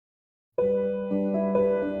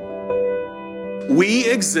We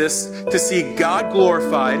exist to see God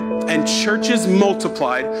glorified and churches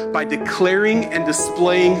multiplied by declaring and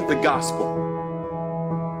displaying the gospel.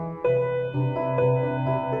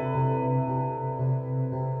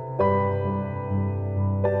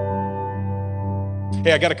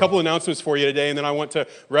 Hey, I got a couple announcements for you today, and then I want to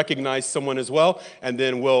recognize someone as well, and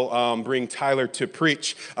then we'll bring Tyler to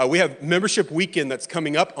preach. We have Membership Weekend that's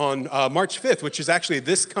coming up on March 5th, which is actually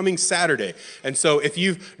this coming Saturday. And so if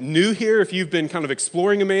you're new here, if you've been kind of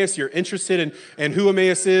exploring Emmaus, you're interested in who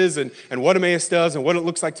Emmaus is and what Emmaus does and what it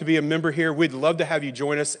looks like to be a member here, we'd love to have you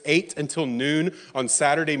join us 8 until noon on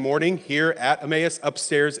Saturday morning here at Emmaus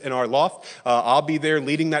upstairs in our loft. I'll be there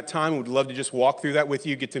leading that time. We'd love to just walk through that with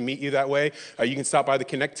you, get to meet you that way. You can stop by the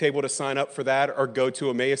Connect table to sign up for that, or go to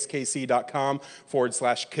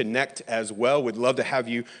emmauskc.com/connect as well. We'd love to have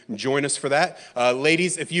you join us for that.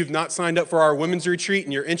 Ladies, if you've not signed up for our women's retreat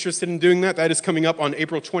and you're interested in doing that, that is coming up on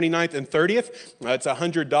April 29th and 30th. It's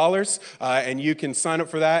 $100, and you can sign up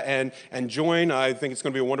for that and join. I think it's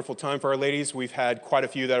going to be a wonderful time for our ladies. We've had quite a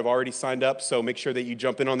few that have already signed up, so make sure that you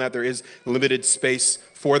jump in on that. There is limited space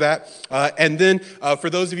for that. And then for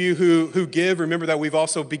those of you who give, remember that we've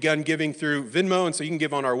also begun giving through Venmo, and so you can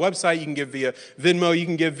give on our website, you can give via Venmo, you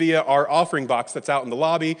can give via our offering box that's out in the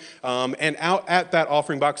lobby. And out at that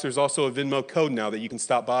offering box, there's also a Venmo code now that you can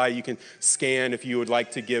stop by, you can scan if you would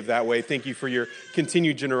like to give that way. Thank you for your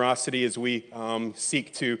continued generosity as we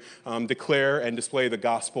seek to declare and display the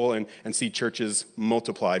gospel and see churches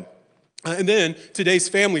multiplied. And then today's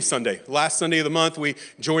Family Sunday. Last Sunday of the month, we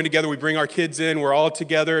join together, we bring our kids in, we're all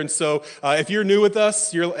together. And so if you're new with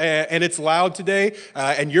us and it's loud today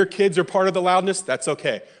and your kids are part of the loudness, that's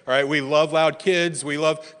okay. All right, we love loud kids, we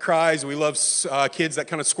love cries, we love kids that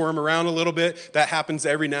kind of squirm around a little bit. That happens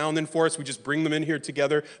every now and then for us. We just bring them in here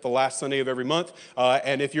together the last Sunday of every month.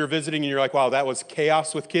 And if you're visiting and you're like, wow, that was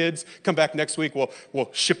chaos with kids, come back next week.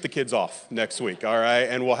 We'll ship the kids off next week, all right?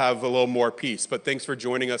 And we'll have a little more peace. But thanks for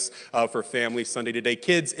joining us for Family Sunday today.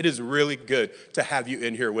 Kids, it is really good to have you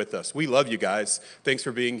in here with us. We love you guys. Thanks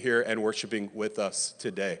for being here and worshiping with us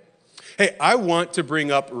today. Hey, I want to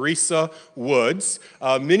bring up Risa Woods.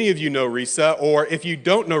 Many of you know Risa, or if you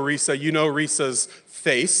don't know Risa, you know Risa's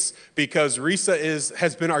face, because Risa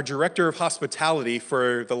has been our director of hospitality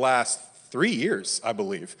for the last 3 years, I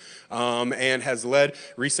believe, and has led.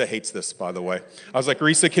 Risa hates this, by the way. I was like,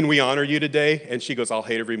 Risa, can we honor you today? And she goes, I'll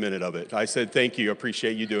hate every minute of it. I said, thank you,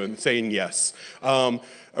 appreciate you saying yes.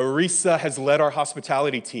 Risa has led our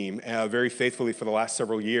hospitality team very faithfully for the last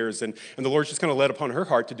several years, and the Lord's just kind of led upon her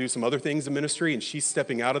heart to do some other things in ministry, and she's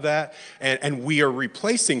stepping out of that, and we are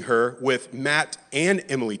replacing her with Matt and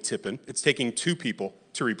Emily Tippin. It's taking 2 people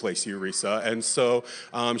to replace you, Risa, and so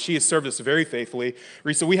she has served us very faithfully.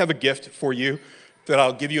 Risa, we have a gift for you that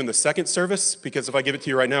I'll give you in the second service, because if I give it to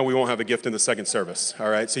you right now, we won't have a gift in the second service, all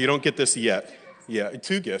right? So you don't get this yet. Yeah,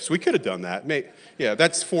 2 gifts. We could have done that. Yeah,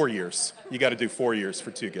 that's 4 years. You got to do 4 years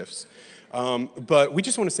for 2 gifts. But we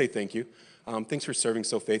just want to say thank you. Thanks for serving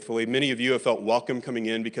so faithfully. Many of you have felt welcome coming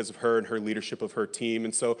in because of her and her leadership of her team.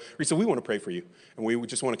 And so, Risa, we want to pray for you. And we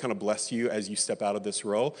just want to kind of bless you as you step out of this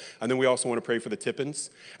role. And then we also want to pray for the Tippins.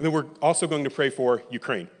 And then we're also going to pray for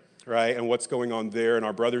Ukraine, right? And what's going on there, and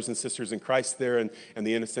our brothers and sisters in Christ there, and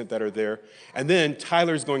the innocent that are there. And then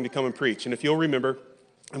Tyler's going to come and preach. And if you'll remember,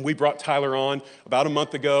 and we brought Tyler on about a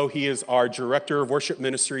month ago. He is our director of worship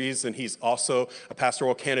ministries, and he's also a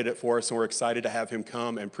pastoral candidate for us, and we're excited to have him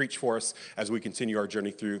come and preach for us as we continue our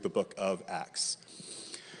journey through the book of Acts.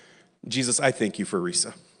 Jesus, I thank you for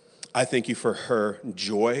Risa. I thank you for her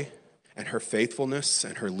joy and her faithfulness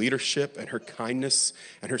and her leadership and her kindness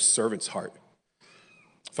and her servant's heart.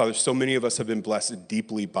 Father, so many of us have been blessed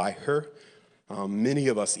deeply by her, many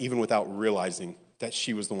of us even without realizing that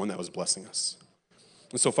she was the one that was blessing us.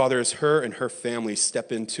 And so, Father, as her and her family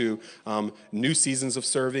step into new seasons of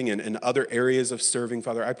serving and other areas of serving,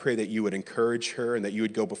 Father, I pray that you would encourage her and that you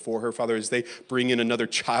would go before her. Father, as they bring in another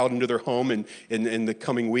child into their home in the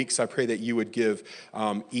coming weeks, I pray that you would give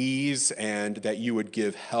ease and that you would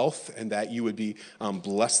give health and that you would be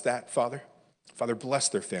bless that, Father. Father, bless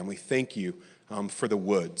their family. Thank you for the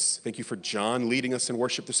Woods. Thank you for John leading us in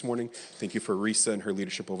worship this morning. Thank you for Risa and her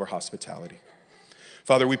leadership over hospitality.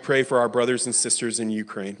 Father, we pray for our brothers and sisters in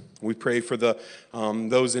Ukraine. We pray for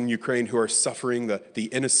those in Ukraine who are suffering, the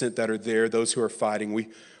innocent that are there, those who are fighting.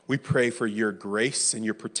 We pray for your grace and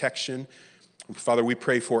your protection. Father, we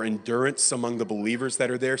pray for endurance among the believers that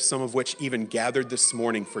are there, some of which even gathered this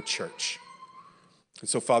morning for church. And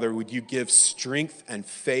so, Father, would you give strength and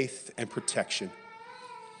faith and protection?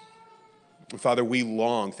 And Father, we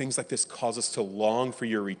long, things like this cause us to long for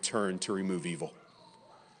your return to remove evil.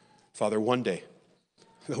 Father, one day,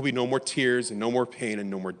 There'll be no more tears and no more pain and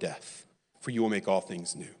no more death, for you will make all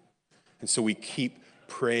things new. And so we keep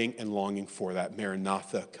praying and longing for that.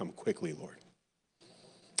 Maranatha, come quickly, Lord.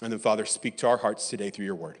 And then, Father, speak to our hearts today through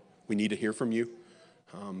your word. We need to hear from you.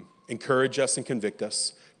 Encourage us and convict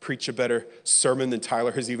us. Preach a better sermon than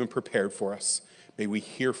Tyler has even prepared for us. May we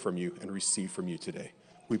hear from you and receive from you today.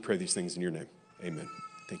 We pray these things in your name. Amen.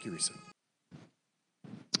 Thank you, Risa.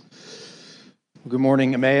 Good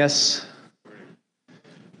morning, Emmaus.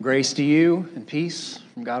 Grace to you and peace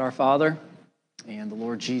from God our Father and the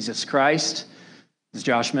Lord Jesus Christ. As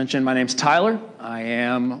Josh mentioned, my name's Tyler. I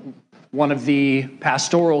am one of the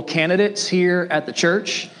pastoral candidates here at the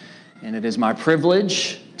church, and it is my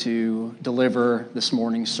privilege to deliver this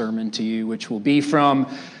morning's sermon to you, which will be from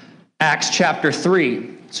Acts chapter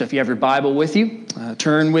 3. So if you have your Bible with you,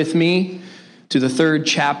 turn with me to the 3rd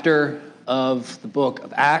chapter of the book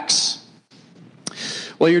of Acts.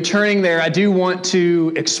 While you're turning there, I do want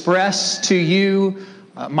to express to you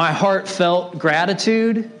my heartfelt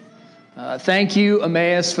gratitude. Thank you,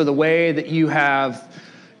 Emmaus, for the way that you have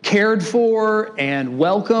cared for and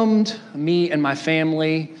welcomed me and my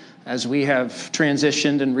family as we have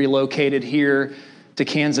transitioned and relocated here to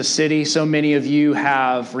Kansas City. So many of you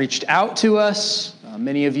have reached out to us.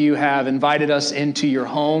 Many of you have invited us into your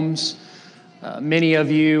homes. Many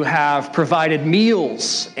of you have provided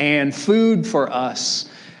meals and food for us.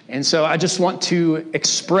 And so I just want to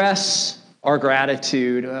express our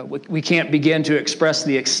gratitude. We can't begin to express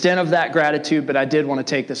the extent of that gratitude, but I did want to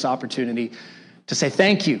take this opportunity to say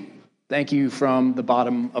thank you. Thank you from the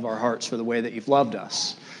bottom of our hearts for the way that you've loved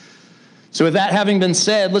us. So with that having been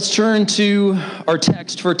said, let's turn to our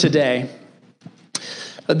text for today.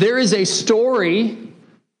 There is a story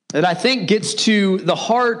that I think gets to the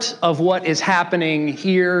heart of what is happening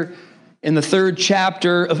here in the 3rd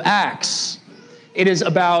chapter of Acts. It is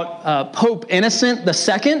about Pope Innocent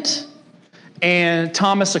II and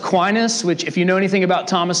Thomas Aquinas, which if you know anything about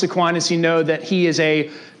Thomas Aquinas, you know that he is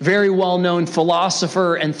a very well-known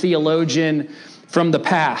philosopher and theologian from the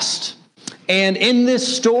past. And in this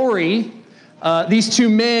story, these two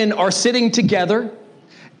men are sitting together,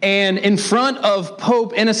 and in front of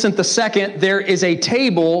Pope Innocent II, there is a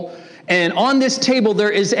table, and on this table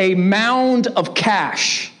there is a mound of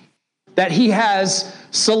cash that he has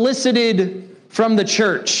solicited from the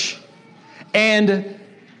church. And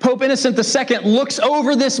Pope Innocent II looks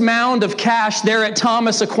over this mound of cash there at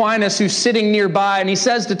Thomas Aquinas, who's sitting nearby, and he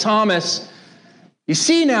says to Thomas, "You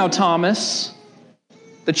see now, Thomas,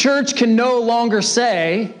 the church can no longer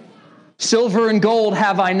say, 'Silver and gold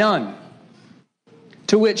have I none.'"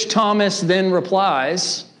 To which Thomas then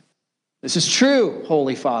replies, "This is true,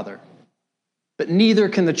 Holy Father, but neither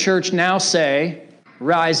can the church now say,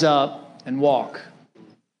 'Rise up and walk.'"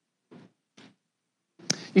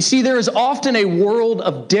 You see, there is often a world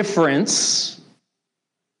of difference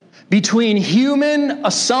between human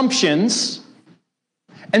assumptions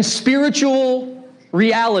and spiritual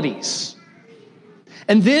realities.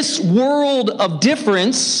 And this world of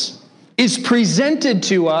difference is presented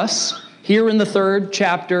to us here in the 3rd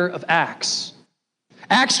chapter of Acts.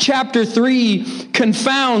 Acts chapter 3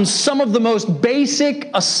 confounds some of the most basic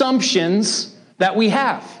assumptions that we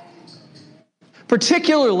have,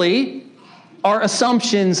 particularly our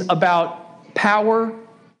assumptions about power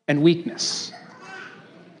and weakness.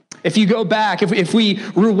 If you go back, if we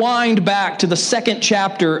rewind back to the 2nd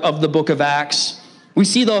chapter of the book of Acts, we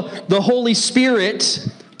see the Holy Spirit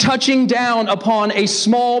touching down upon a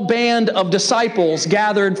small band of disciples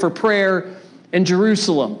gathered for prayer in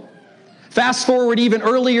Jerusalem. Fast forward even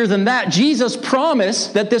earlier than that, Jesus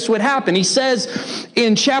promised that this would happen. He says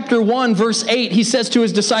in chapter 1, verse 8, he says to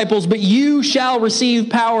his disciples, "But you shall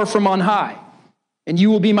receive power from on high, and you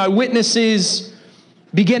will be my witnesses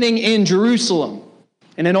beginning in Jerusalem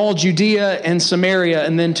and in all Judea and Samaria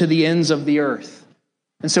and then to the ends of the earth."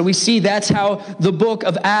 And so we see that's how the book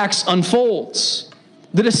of Acts unfolds.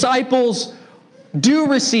 The disciples do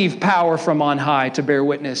receive power from on high to bear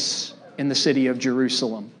witness in the city of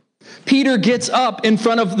Jerusalem. Peter gets up in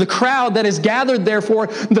front of the crowd that is gathered there for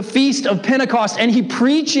the Feast of Pentecost, and he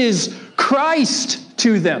preaches Christ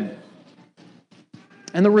to them.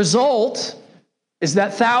 And the result is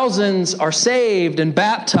that thousands are saved and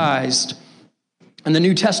baptized, and the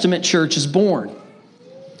New Testament church is born.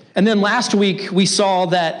 And then last week, we saw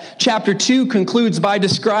that chapter 2 concludes by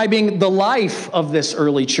describing the life of this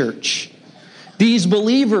early church. These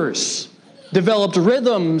believers developed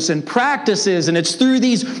rhythms and practices, and it's through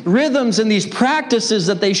these rhythms and these practices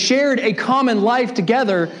that they shared a common life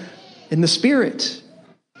together in the Spirit.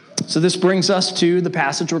 So this brings us to the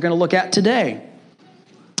passage we're going to look at today.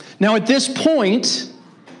 Now, at this point,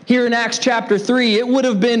 here in Acts chapter 3, it would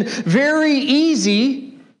have been very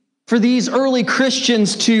easy for these early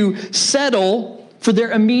Christians to settle for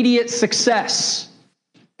their immediate success.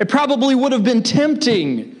 It probably would have been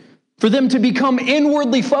tempting for them to become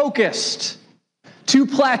inwardly focused, to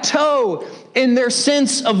plateau in their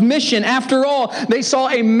sense of mission. After all, they saw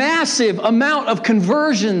a massive amount of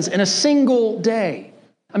conversions in a single day.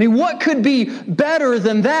 I mean, what could be better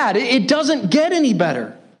than that? It doesn't get any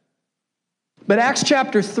better. But Acts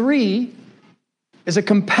chapter 3 is a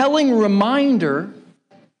compelling reminder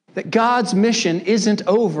that God's mission isn't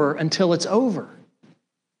over until it's over.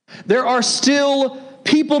 There are still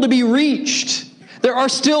people to be reached. There are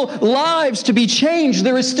still lives to be changed.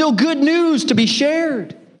 There is still good news to be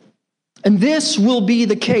shared. And this will be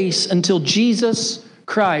the case until Jesus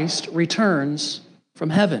Christ returns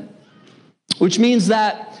from heaven. Which means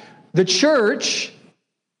that the church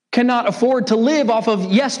cannot afford to live off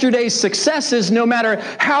of yesterday's successes, no matter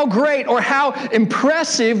how great or how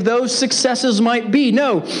impressive those successes might be.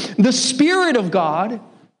 No, the Spirit of God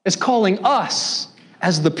is calling us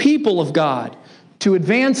as the people of God to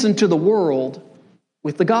advance into the world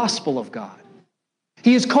with the gospel of God.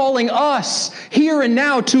 He is calling us here and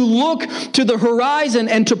now to look to the horizon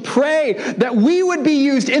and to pray that we would be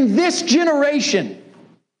used in this generation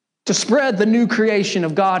to spread the new creation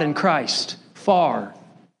of God in Christ far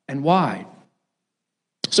and wide.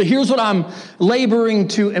 So here's what I'm laboring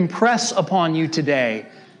to impress upon you today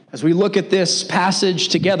as we look at this passage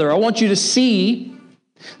together. I want you to see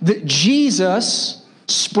that Jesus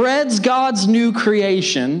spreads God's new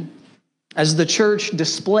creation as the church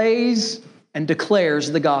displays and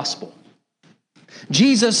declares the gospel.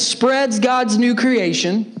 Jesus spreads God's new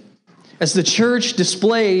creation as the church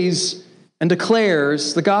displays and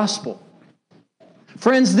declares the gospel.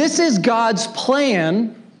 Friends, this is God's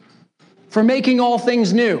plan for making all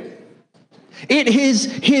things new. It is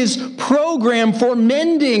His program for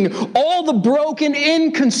mending all the broken,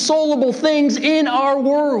 inconsolable things in our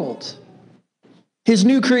world. His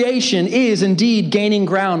new creation is indeed gaining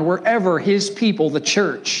ground wherever His people, the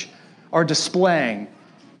church, are displaying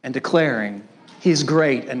and declaring His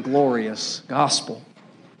great and glorious gospel.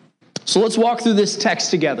 So let's walk through this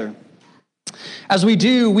text together. As we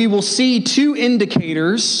do, we will see two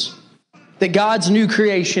indicators that God's new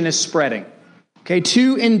creation is spreading. Okay,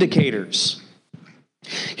 two indicators.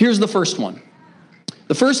 Here's the first one.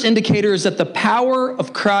 The first indicator is that the power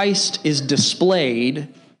of Christ is displayed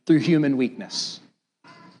through human weakness.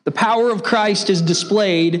 The power of Christ is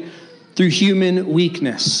displayed through human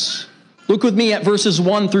weakness. Look with me at verses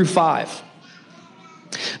 1 through 5.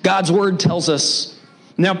 God's word tells us,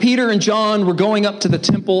 "Now Peter and John were going up to the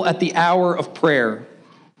temple at the hour of prayer,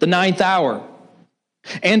 the 9th hour.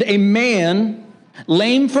 And a man,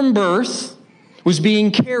 lame from birth, was being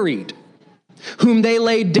carried, whom they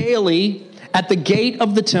laid daily at the gate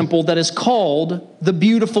of the temple that is called the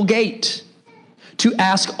Beautiful Gate, to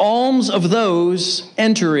ask alms of those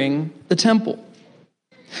entering the temple.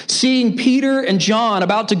 Seeing Peter and John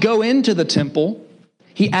about to go into the temple,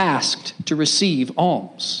 he asked to receive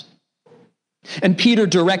alms. And Peter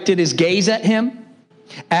directed his gaze at him,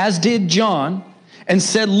 as did John, and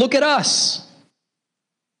said, 'Look at us.'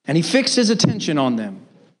 And he fixed his attention on them,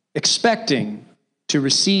 expecting to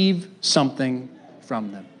receive something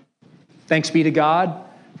from them." Thanks be to God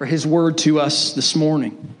for His word to us this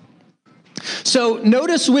morning. So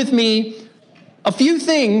notice with me a few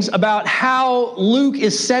things about how Luke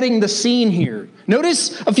is setting the scene here.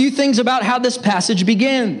 Notice a few things about how this passage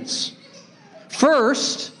begins.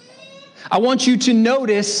 First, I want you to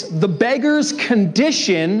notice the beggar's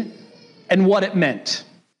condition and what it meant.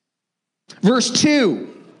 Verse 2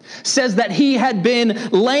 says that he had been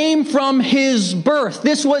lame from his birth.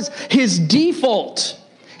 This was his default.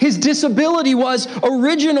 His disability was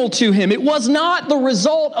original to him. It was not the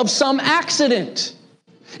result of some accident.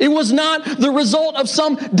 It was not the result of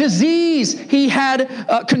some disease he had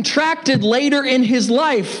contracted later in his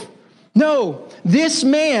life. No, this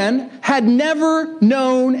man had never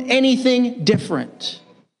known anything different.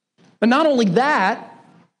 But not only that,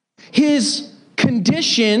 his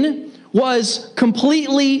condition was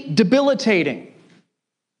completely debilitating.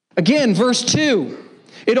 Again, verse 2,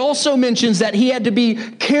 it also mentions that he had to be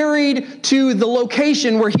carried to the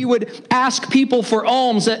location where he would ask people for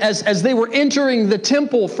alms as they were entering the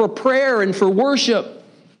temple for prayer and for worship.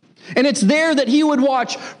 And it's there that he would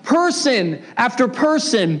watch person after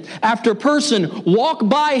person after person walk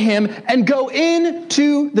by him and go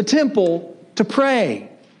into the temple to pray.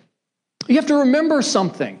 You have to remember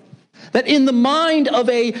something, that in the mind of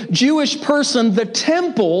a Jewish person, the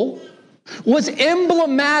temple was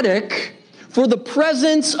emblematic for the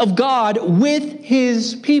presence of God with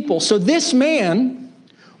his people. So this man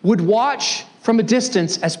would watch from a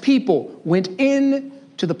distance as people went in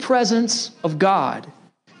to the presence of God,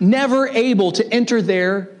 never able to enter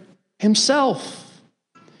there himself.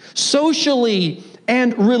 Socially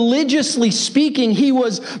and religiously speaking, he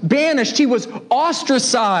was banished, he was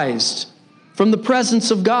ostracized from the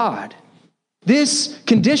presence of God. This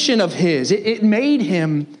condition of his, it made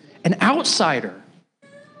him an outsider.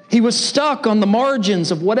 He was stuck on the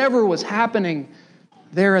margins of whatever was happening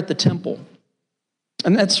there at the temple.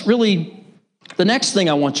 And that's really the next thing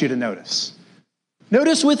I want you to notice.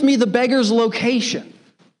 Notice with me the beggar's location.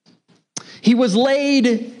 He was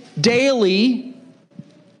laid daily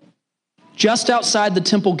just outside the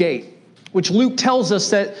temple gate, which Luke tells us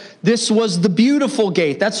that this was the beautiful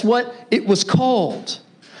gate. That's what it was called.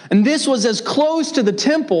 And this was as close to the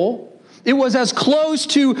temple, it was as close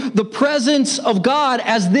to the presence of God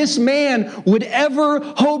as this man would ever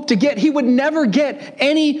hope to get. He would never get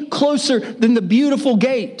any closer than the beautiful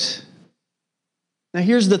gate. Now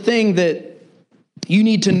here's the thing that you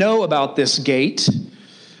need to know about this gate.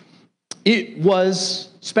 It was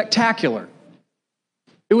spectacular.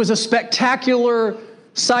 It was a spectacular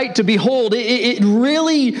sight to behold. It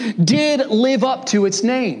really did live up to its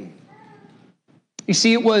name. You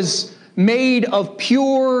see, it was made of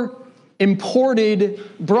pure imported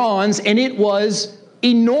bronze, and it was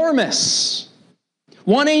enormous.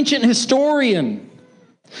 One ancient historian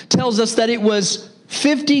tells us that it was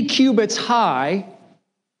 50 cubits high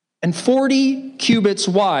and 40 cubits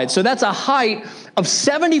wide. So that's a height of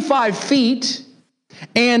 75 feet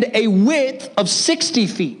and a width of 60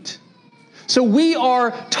 feet. So we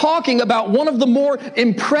are talking about one of the more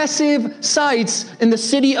impressive sights in the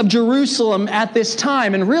city of Jerusalem at this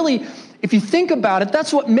time. And really, if you think about it,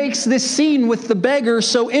 that's what makes this scene with the beggar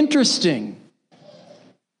so interesting.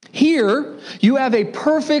 Here, you have a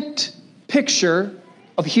perfect picture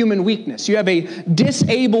of human weakness. You have a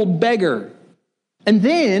disabled beggar. And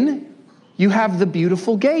then you have the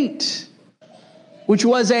beautiful gate, which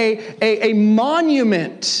was a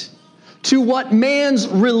monument to what man's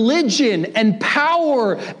religion and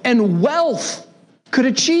power and wealth could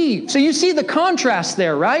achieve. So you see the contrast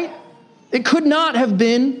there, right? It could not have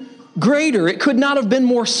been greater. It could not have been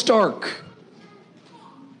more stark.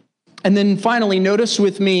 And then finally, notice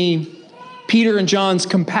with me Peter and John's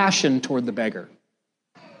compassion toward the beggar.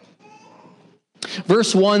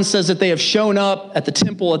 Verse 1 says that they have shown up at the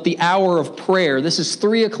temple at the hour of prayer. This is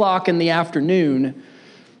 3:00 in the afternoon.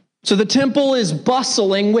 So the temple is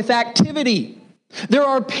bustling with activity. There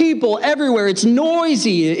are people everywhere. It's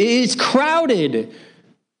noisy. It's crowded.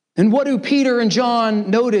 And what do Peter and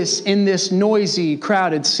John notice in this noisy,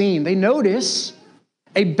 crowded scene? They notice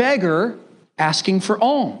a beggar asking for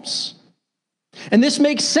alms. And this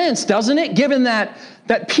makes sense, doesn't it? Given that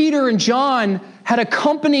Peter and John had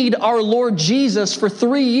accompanied our Lord Jesus for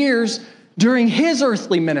 3 years during his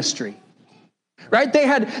earthly ministry. Right? They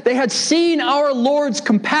had seen our Lord's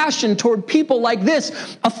compassion toward people like this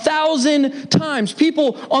 1,000 times.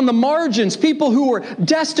 People on the margins, people who were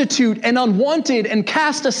destitute and unwanted and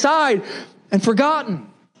cast aside and forgotten.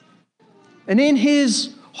 And in his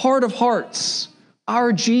heart of hearts,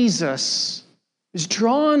 our Jesus is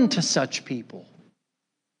drawn to such people.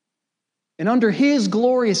 And under his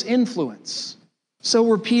glorious influence, so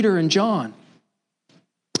were Peter and John.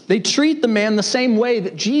 They treat the man the same way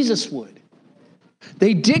that Jesus would.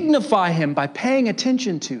 They dignify him by paying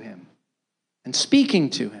attention to him and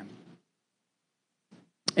speaking to him.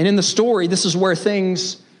 And in the story, this is where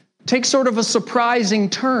things take sort of a surprising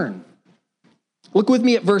turn. Look with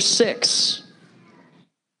me at verse 6.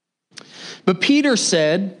 But Peter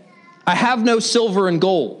said, I have no silver and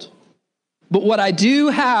gold, but what I do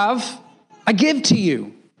have, I give to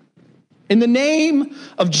you. In the name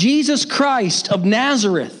of Jesus Christ of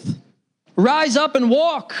Nazareth, rise up and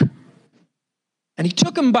walk. And he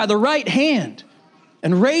took him by the right hand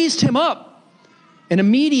and raised him up. And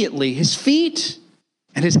immediately his feet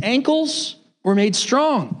and his ankles were made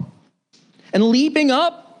strong. And leaping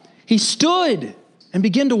up, he stood and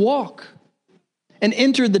began to walk and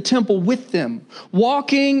entered the temple with them,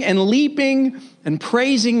 walking and leaping and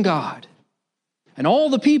praising God. And all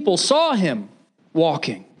the people saw him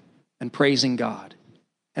walking and praising God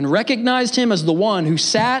and recognized him as the one who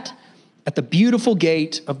sat at the beautiful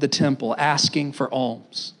gate of the temple asking for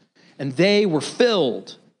alms. And they were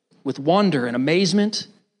filled with wonder and amazement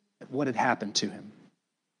at what had happened to him.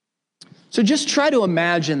 So just try to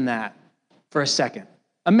imagine that for a second.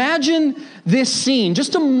 Imagine this scene.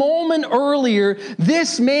 Just a moment earlier,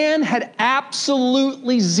 this man had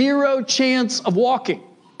absolutely zero chance of walking,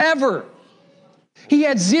 ever. He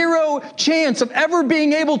had zero chance of ever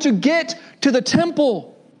being able to get to the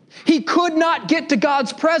temple. He could not get to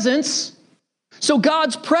God's presence, so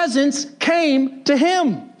God's presence came to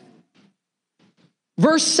him.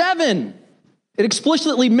 Verse 7, it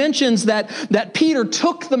explicitly mentions that Peter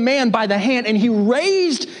took the man by the hand and he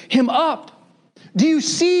raised him up. Do you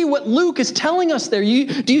see what Luke is telling us there?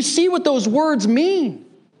 Do you see what those words mean?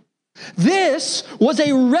 This was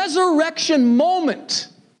a resurrection moment.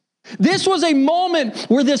 This was a moment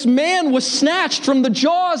where this man was snatched from the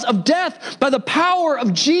jaws of death by the power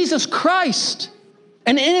of Jesus Christ.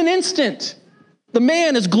 And in an instant, the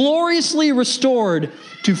man is gloriously restored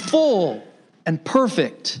to full and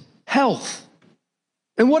perfect health.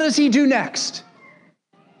 And what does he do next?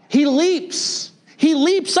 He leaps. He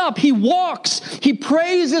leaps up. He walks. He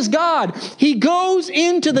praises God. He goes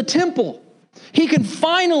into the temple. He can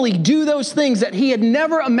finally do those things that he had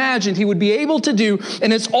never imagined he would be able to do.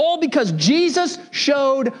 And it's all because Jesus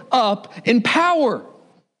showed up in power.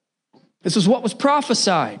 This is what was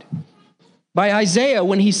prophesied by Isaiah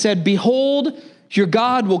when he said, "Behold, your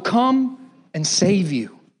God will come and save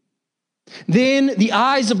you. Then the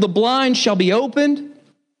eyes of the blind shall be opened,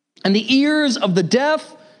 and the ears of the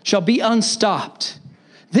deaf shall be unstopped.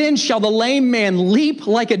 Then shall the lame man leap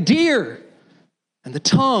like a deer, and the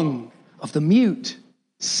tongue of the mute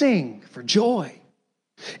sing for joy."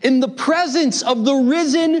 In the presence of the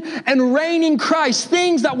risen and reigning Christ,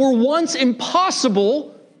 things that were once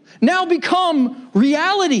impossible now become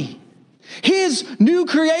reality. His new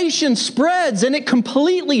creation spreads and it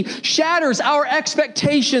completely shatters our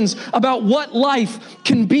expectations about what life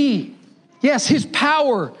can be. Yes, his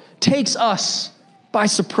power takes us by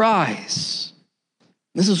surprise.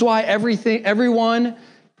 This is why everyone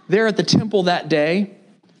there at the temple that day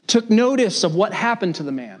took notice of what happened to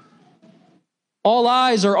the man. All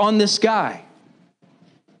eyes are on this guy.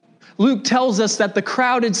 Luke tells us that the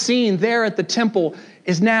crowded scene there at the temple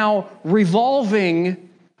is now revolving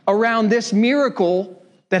around this miracle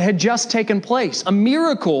that had just taken place. A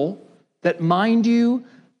miracle that, mind you,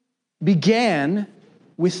 began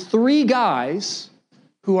with 3 guys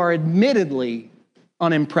who are admittedly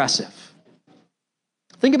unimpressive.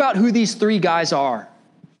 Think about who these 3 guys are.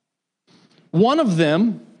 One of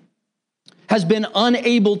them has been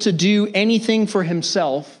unable to do anything for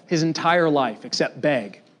himself his entire life except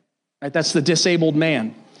beg. Right? That's the disabled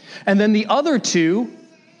man. And then the other 2,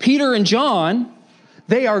 Peter and John,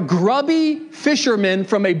 they are grubby fishermen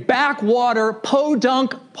from a backwater,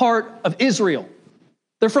 podunk part of Israel.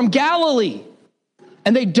 They're from Galilee,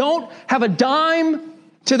 and they don't have a dime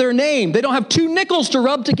to their name. They don't have 2 nickels to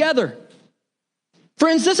rub together.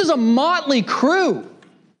 Friends, this is a motley crew.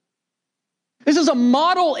 This is a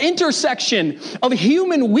model intersection of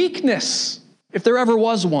human weakness, if there ever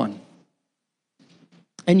was one.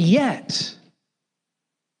 And yet,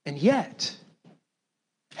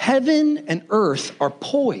 heaven and earth are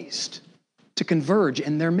poised to converge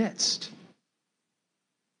in their midst.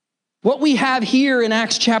 What we have here in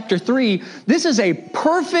Acts chapter 3, this is a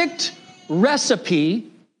perfect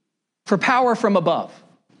recipe for power from above.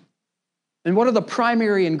 And what are the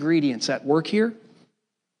primary ingredients at work here?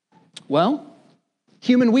 Well,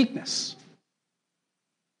 human weakness,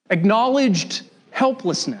 acknowledged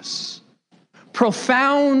helplessness,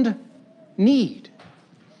 profound need.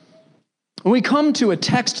 When we come to a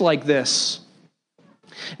text like this,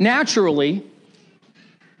 naturally,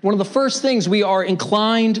 one of the first things we are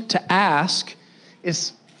inclined to ask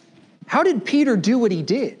is, how did Peter do what he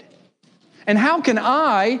did? And how can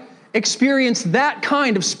I experience that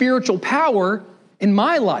kind of spiritual power in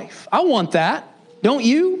my life? I want that, don't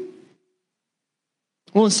you?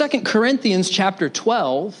 Well, in 2 Corinthians chapter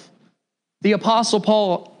 12, the Apostle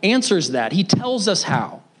Paul answers that. He tells us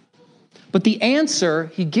how. But the answer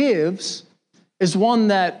he gives is one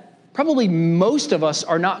that probably most of us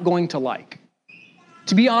are not going to like.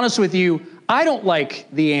 To be honest with you, I don't like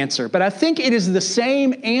the answer, but I think it is the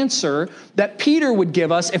same answer that Peter would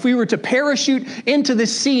give us if we were to parachute into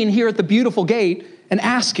this scene here at the beautiful gate and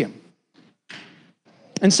ask him.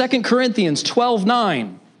 In 2 Corinthians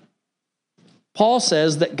 12:9, Paul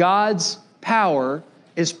says that God's power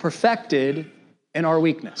is perfected in our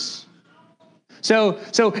weakness. So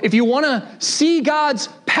if you want to see God's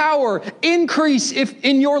power increase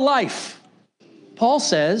in your life, Paul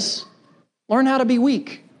says, learn how to be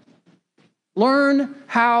weak. Learn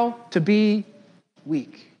how to be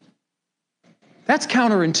weak. That's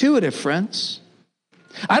counterintuitive, friends.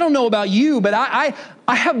 I don't know about you, but I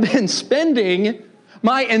have been spending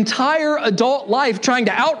my entire adult life trying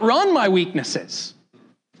to outrun my weaknesses.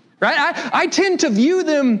 Right? I tend to view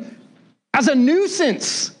them as a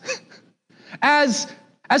nuisance, as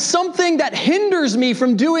as something that hinders me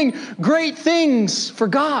from doing great things for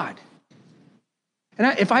God.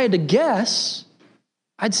 And if I had to guess,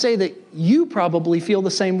 I'd say that you probably feel the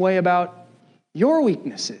same way about your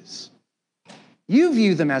weaknesses. You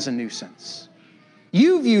view them as a nuisance.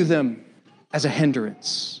 You view them as a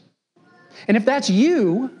hindrance. And if that's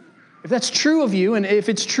you, if that's true of you, and if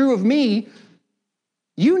it's true of me,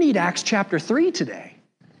 you need Acts chapter 3 today.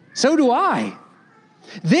 So do I.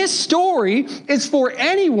 This story is for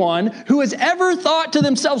anyone who has ever thought to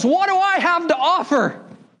themselves, what do I have to offer?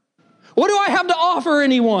 What do I have to offer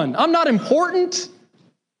anyone? I'm not important.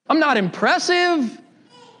 I'm not impressive.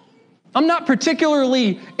 I'm not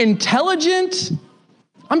particularly intelligent.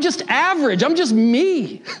 I'm just average. I'm just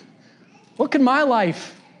me. What could my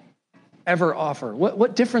life ever offer?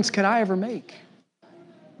 What difference could I ever make?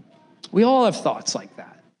 We all have thoughts like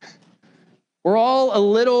that. We're all a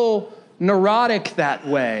little neurotic that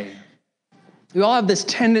way. We all have this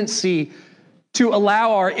tendency to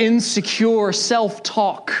allow our insecure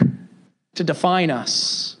self-talk to define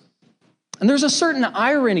us. And there's a certain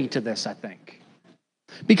irony to this, I think.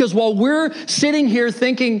 Because while we're sitting here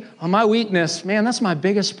thinking, oh, my weakness, man, that's my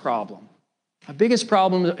biggest problem. My biggest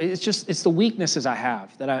problem is it's the weaknesses I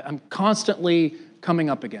have that I'm constantly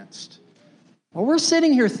coming up against. While we're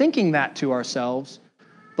sitting here thinking that to ourselves,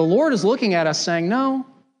 the Lord is looking at us saying, no,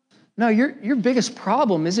 your biggest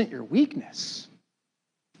problem isn't your weakness.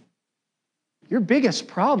 Your biggest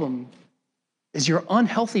problem is your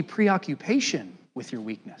unhealthy preoccupation with your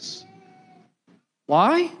weakness.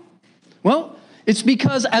 Why? Well, it's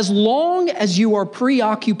because as long as you are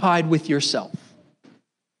preoccupied with yourself,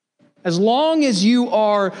 as long as you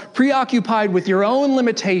are preoccupied with your own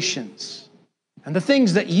limitations and the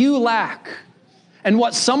things that you lack and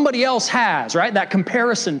what somebody else has, right? That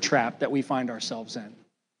comparison trap that we find ourselves in.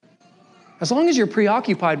 As long as you're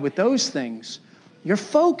preoccupied with those things, your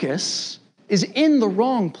focus is in the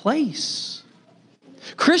wrong place.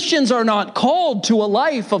 Christians are not called to a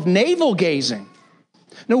life of navel gazing.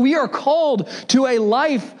 No, we are called to a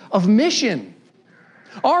life of mission.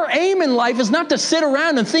 Our aim in life is not to sit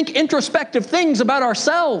around and think introspective things about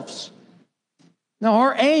ourselves. No,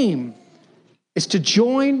 our aim is to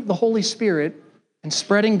join the Holy Spirit in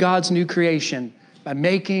spreading God's new creation by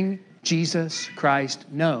making Jesus Christ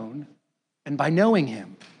known and by knowing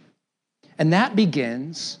Him. And that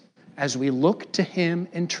begins as we look to Him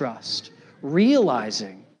in trust,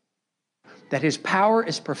 realizing that His power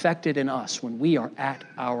is perfected in us when we are at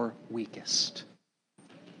our weakest.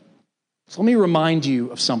 So let me remind you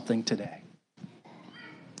of something today.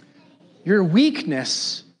 Your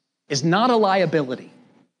weakness is not a liability.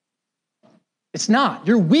 It's not.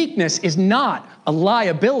 Your weakness is not a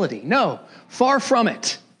liability. No, far from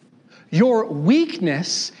it. Your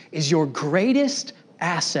weakness is your greatest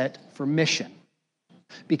asset for mission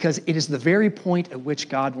because it is the very point at which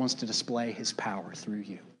God wants to display His power through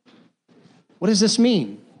you. What does this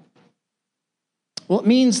mean? Well, it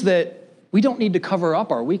means that we don't need to cover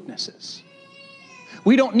up our weaknesses.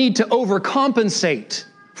 We don't need to overcompensate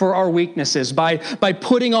for our weaknesses by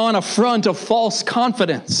putting on a front of false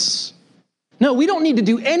confidence. No, we don't need to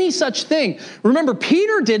do any such thing. Remember,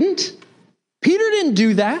 Peter didn't. Peter didn't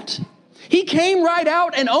do that. He came right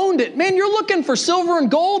out and owned it. Man, you're looking for silver and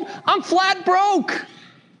gold? I'm flat broke.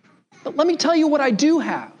 But let me tell you what I do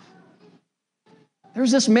have.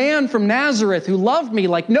 There's this man from Nazareth who loved me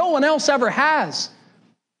like no one else ever has.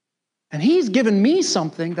 And He's given me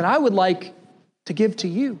something that I would like to give to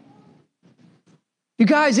you. You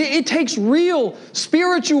guys, it takes real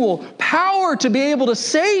spiritual power to be able to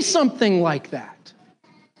say something like that.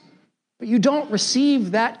 But you don't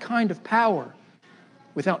receive that kind of power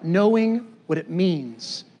without knowing what it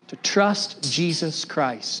means to trust Jesus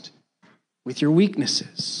Christ with your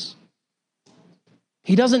weaknesses.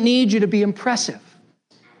 He doesn't need you to be impressive.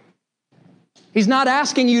 He's not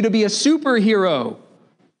asking you to be a superhero.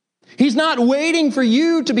 He's not waiting for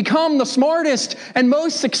you to become the smartest and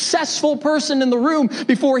most successful person in the room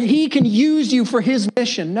before He can use you for His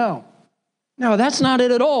mission. No, that's not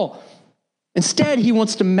it at all. Instead, He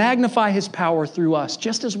wants to magnify His power through us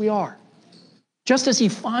just as we are, just as He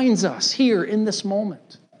finds us here in this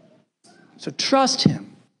moment. So trust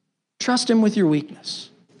Him. Trust Him with your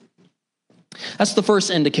weakness. That's the first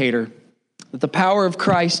indicator that the power of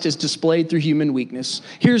Christ is displayed through human weakness.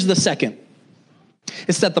 Here's the second.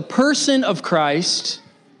 It's that the person of Christ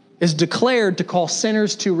is declared to call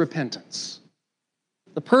sinners to repentance.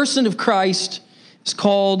 The person of Christ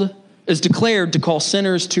is declared to call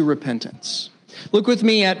sinners to repentance. Look with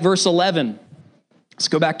me at verse 11. Let's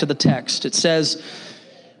go back to the text. It says,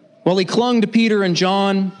 "While he clung to Peter and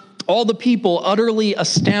John, All the people, utterly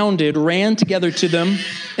astounded, ran together to them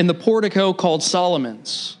in the portico called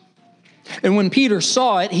Solomon's. And when Peter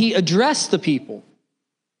saw it, he addressed the people.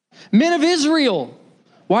 Men of Israel,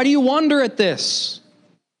 why do you wonder at this?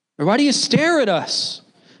 Or why do you stare at us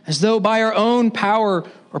as though by our own power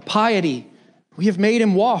or piety we have made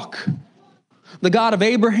him walk? The God of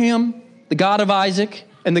Abraham, the God of Isaac,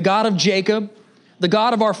 and the God of Jacob, the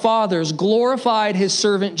God of our fathers, glorified his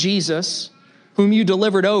servant Jesus, whom you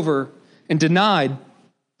delivered over and denied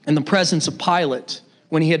in the presence of Pilate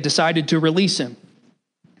when he had decided to release him.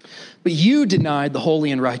 But you denied the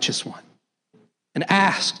holy and righteous one and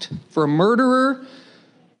asked for a murderer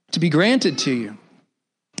to be granted to you.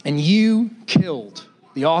 And you killed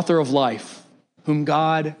the author of life, whom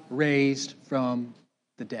God raised from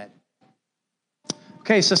the dead.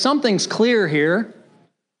 Okay, so something's clear here.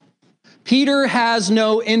 Peter has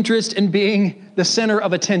no interest in being the center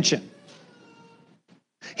of attention.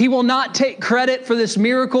 He will not take credit for this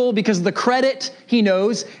miracle because the credit, he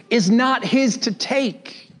knows, is not his to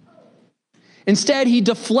take. Instead, he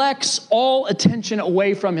deflects all attention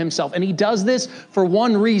away from himself. And he does this for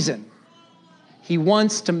one reason. He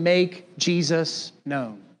wants to make Jesus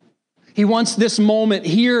known. He wants this moment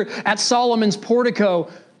here at Solomon's portico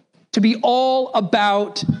to be all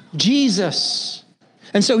about Jesus.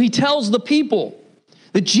 And so he tells the people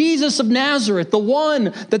that Jesus of Nazareth, the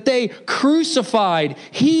one that they crucified,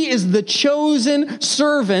 he is the chosen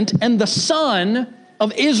servant and the son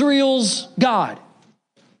of Israel's God.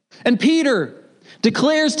 And Peter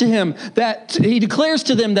declares to them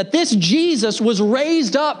that this Jesus was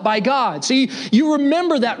raised up by God. So you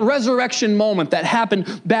remember that resurrection moment that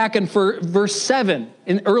happened back in verse 7,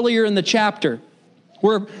 earlier in the chapter,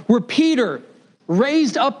 where Peter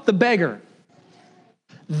raised up the beggar.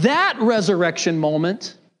 That resurrection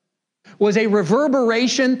moment was a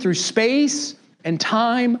reverberation through space and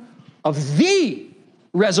time of the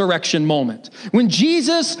resurrection moment, when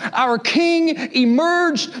Jesus, our King,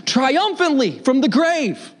 emerged triumphantly from the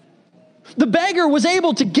grave. The beggar was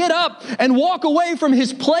able to get up and walk away from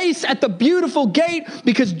his place at the beautiful gate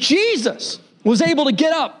because Jesus was able to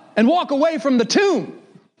get up and walk away from the tomb.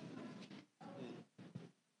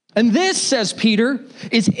 And this, says Peter,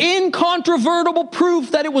 is incontrovertible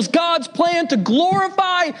proof that it was God's plan to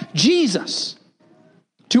glorify Jesus,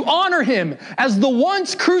 to honor him as the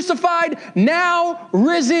once crucified, now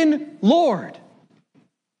risen Lord.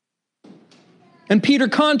 And Peter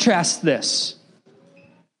contrasts this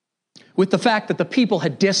with the fact that the people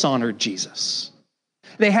had dishonored Jesus.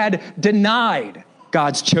 They had denied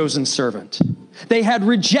God's chosen servant. They had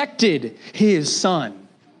rejected his son.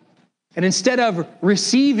 And instead of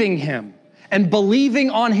receiving him and believing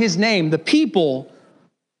on his name, the people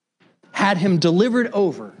had him delivered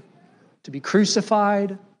over to be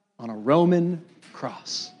crucified on a Roman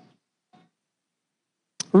cross.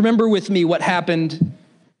 Remember with me what happened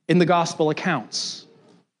in the gospel accounts.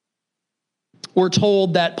 We're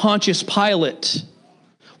told that Pontius Pilate,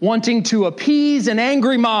 wanting to appease an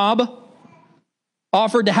angry mob,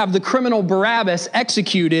 offered to have the criminal Barabbas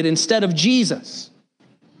executed instead of Jesus.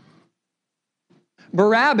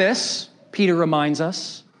 Barabbas, Peter reminds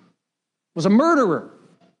us, was a murderer.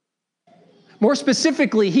 More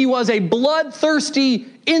specifically, he was a bloodthirsty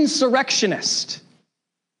insurrectionist.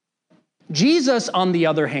 Jesus, on the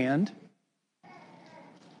other hand,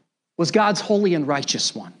 was God's holy and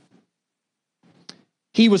righteous one.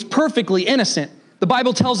 He was perfectly innocent. The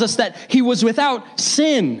Bible tells us that he was without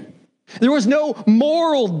sin. There was no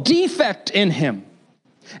moral defect in him.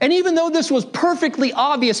 And even though this was perfectly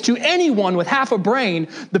obvious to anyone with half a brain,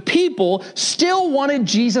 the people still wanted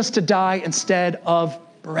Jesus to die instead of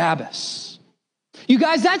Barabbas. You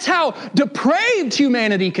guys, that's how depraved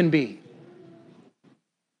humanity can be.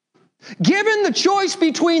 Given the choice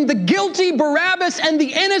between the guilty Barabbas and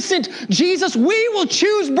the innocent Jesus, we will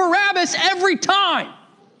choose Barabbas every time.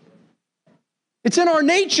 It's in our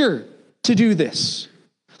nature to do this.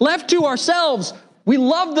 Left to ourselves, we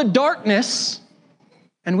love the darkness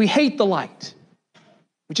and we hate the light.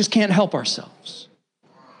 We just can't help ourselves.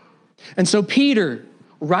 And so Peter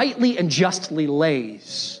rightly and justly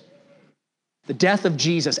lays the death of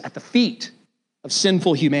Jesus at the feet of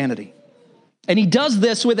sinful humanity. And he does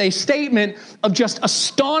this with a statement of just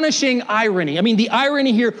astonishing irony. I mean, the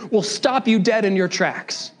irony here will stop you dead in your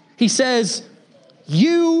tracks. He says,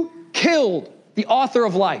 "You killed the author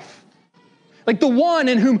of life." Like the one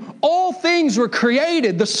in whom all things were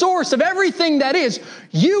created, the source of everything that is,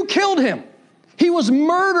 you killed him. He was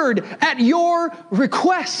murdered at your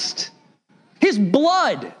request. His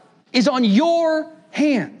blood is on your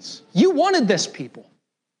hands. You wanted this, people.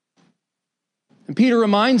 And Peter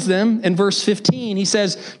reminds them in verse 15, he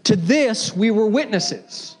says, to this we were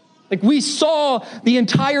witnesses. Like we saw the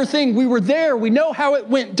entire thing. We were there. We know how it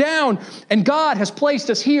went down. And God has placed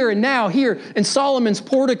us here and now here in Solomon's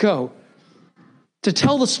portico to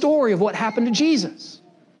tell the story of what happened to Jesus.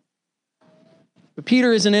 But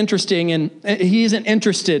Peter isn't interested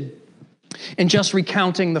in just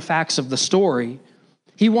recounting the facts of the story.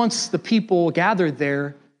 He wants the people gathered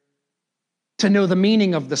there to know the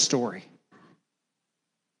meaning of the story.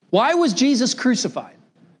 Why was Jesus crucified?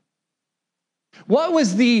 What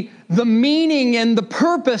was the meaning and the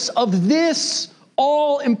purpose of this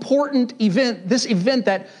all-important event, this event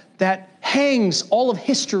that hangs all of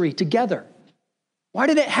history together? Why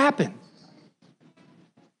did it happen?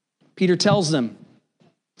 Peter tells them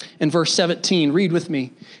in verse 17, read with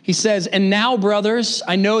me. He says, and now, brothers,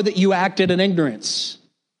 I know that you acted in ignorance,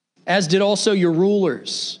 as did also your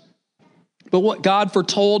rulers. But what God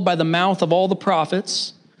foretold by the mouth of all the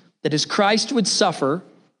prophets, that his Christ would suffer,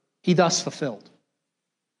 he thus fulfilled.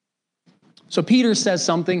 So Peter says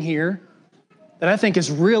something here that I think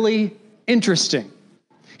is really interesting.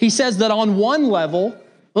 He says that on one level,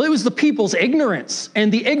 well, it was the people's ignorance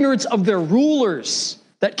and the ignorance of their rulers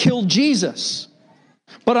that killed Jesus.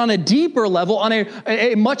 But on a deeper level, on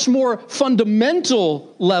a much more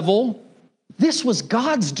fundamental level, this was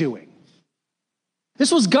God's doing.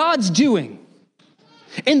 This was God's doing.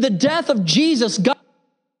 In the death of Jesus, God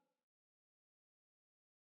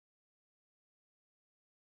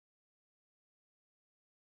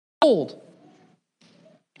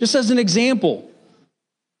just as an example,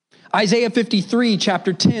 Isaiah 53,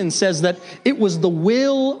 chapter 10 says that it was the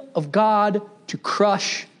will of God to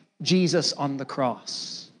crush Jesus on the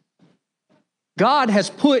cross. God has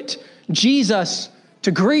put Jesus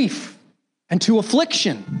to grief and to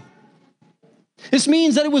affliction. This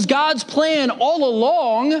means that it was God's plan all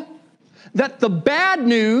along that the bad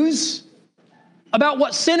news about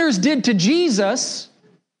what sinners did to Jesus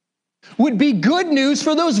would be good news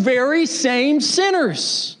for those very same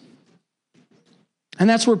sinners. And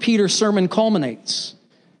that's where Peter's sermon culminates.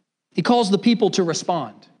 He calls the people to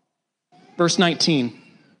respond. Verse 19.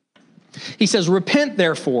 He says, repent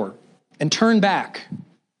therefore and turn back,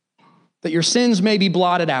 that your sins may be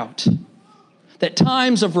blotted out, that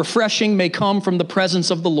times of refreshing may come from the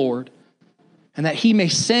presence of the Lord, and that he may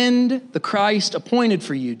send the Christ appointed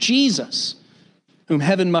for you, Jesus, whom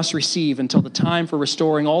heaven must receive until the time for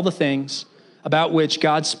restoring all the things about which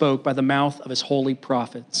God spoke by the mouth of his holy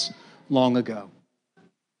prophets long ago.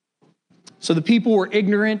 So the people were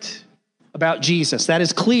ignorant about Jesus. That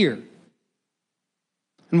is clear.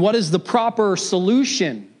 And what is the proper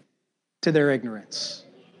solution to their ignorance?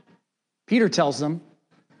 Peter tells them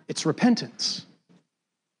it's repentance.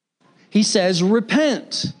 He says,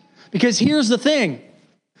 repent. Because here's the thing.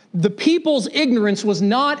 The people's ignorance was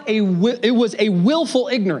it was a willful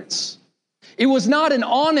ignorance. It was not an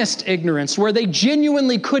honest ignorance where they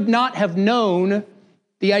genuinely could not have known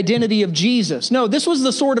the identity of Jesus. No, this was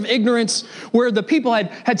the sort of ignorance where the people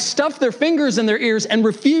had stuffed their fingers in their ears and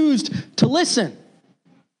refused to listen.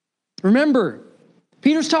 Remember,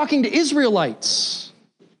 Peter's talking to Israelites.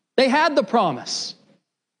 They had the promise.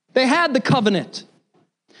 They had the covenant.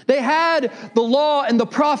 They had the law and the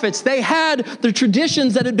prophets. They had the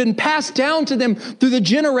traditions that had been passed down to them through the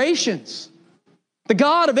generations. The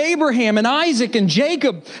God of Abraham and Isaac and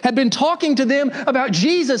Jacob had been talking to them about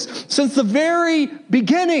Jesus since the very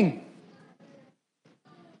beginning.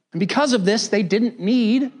 And because of this, they didn't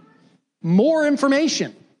need more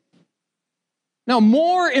information. Now,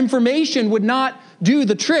 more information would not do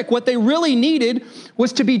the trick. What they really needed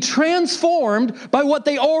was to be transformed by what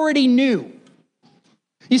they already knew.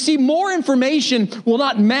 You see, more information will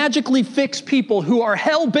not magically fix people who are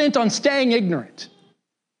hell-bent on staying ignorant.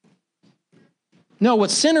 No,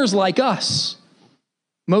 what sinners like us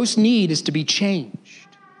most need is to be changed.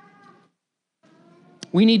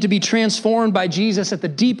 We need to be transformed by Jesus at the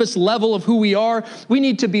deepest level of who we are. We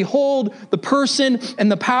need to behold the person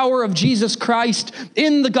and the power of Jesus Christ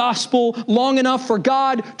in the gospel long enough for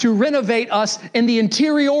God to renovate us in the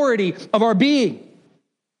interiority of our being.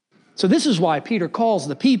 So this is why Peter calls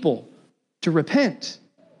the people to repent.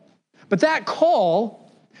 But that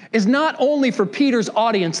call is not only for Peter's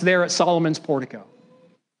audience there at Solomon's portico.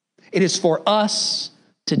 It is for us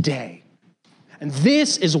today. And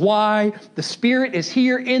this is why the Spirit is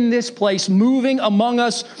here in this place, moving among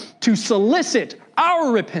us to solicit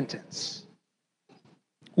our repentance.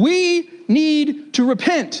 We need to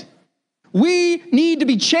repent. We need to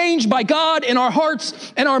be changed by God in our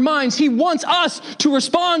hearts and our minds. He wants us to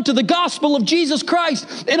respond to the gospel of Jesus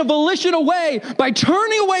Christ in a volitional way by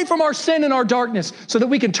turning away from our sin and our darkness so that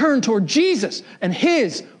we can turn toward Jesus and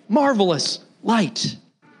his marvelous light.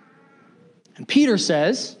 And Peter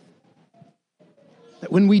says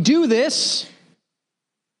that when we do this,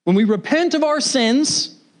 when we repent of our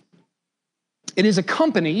sins, it is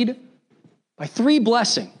accompanied by three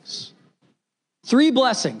blessings. Three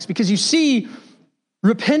blessings, because you see,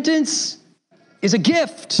 repentance is a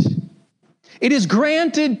gift. It is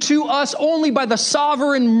granted to us only by the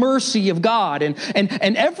sovereign mercy of God.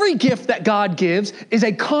 And every gift that God gives is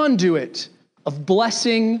a conduit of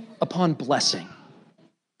blessing upon blessing.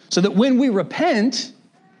 So that when we repent,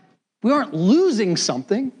 we aren't losing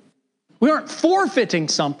something. We aren't forfeiting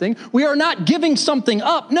something. We are not giving something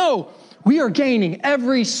up. No, we are gaining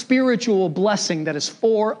every spiritual blessing that is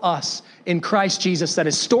for us in Christ Jesus, that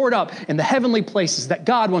is stored up in the heavenly places that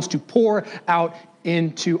God wants to pour out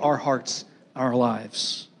into our hearts, our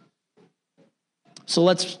lives. So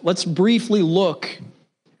let's briefly look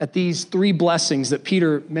at these three blessings that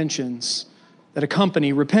Peter mentions that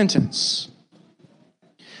accompany repentance.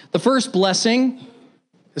 The first blessing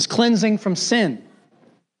is cleansing from sin.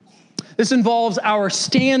 This involves our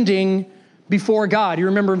standing before God. You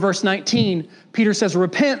remember in verse 19, Peter says,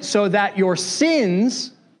 repent so that your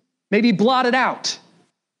sins may be blotted out,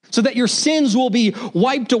 so that your sins will be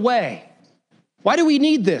wiped away. Why do we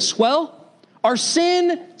need this? Well, our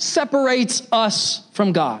sin separates us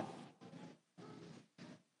from God.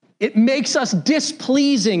 It makes us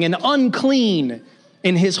displeasing and unclean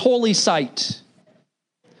in his holy sight.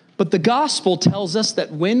 But the gospel tells us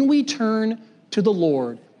that when we turn to the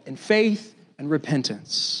Lord in faith and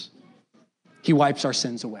repentance, he wipes our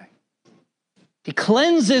sins away. He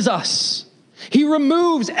cleanses us. He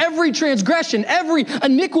removes every transgression, every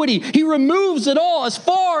iniquity. He removes it all as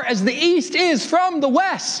far as the east is from the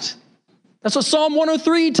west. That's what Psalm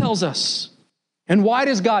 103 tells us. And why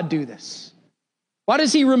does God do this? Why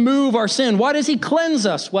does he remove our sin? Why does he cleanse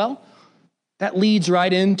us? Well, that leads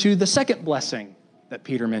right into the second blessing that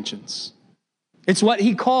Peter mentions. It's what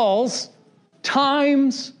he calls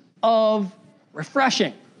times of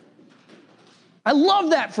refreshing. I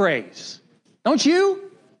love that phrase. Don't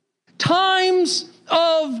you? Times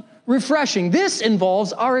of refreshing. This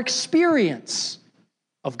involves our experience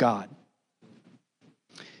of God.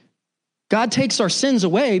 God takes our sins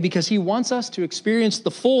away because he wants us to experience the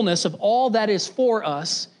fullness of all that is for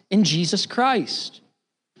us in Jesus Christ.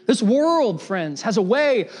 This world, friends, has a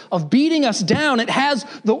way of beating us down. It has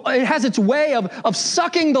its way of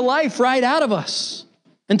sucking the life right out of us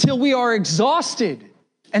until we are exhausted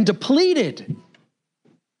and depleted.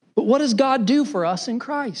 But what does God do for us in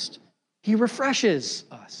Christ? He refreshes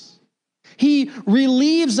us. He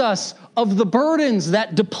relieves us of the burdens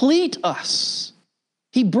that deplete us.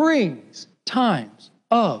 He brings times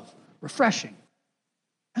of refreshing.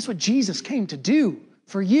 That's what Jesus came to do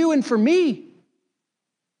for you and for me.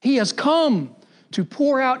 He has come to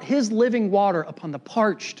pour out his living water upon the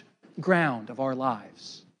parched ground of our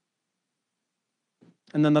lives.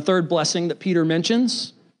 And then the third blessing that Peter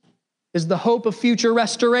mentions is the hope of future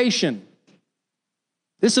restoration.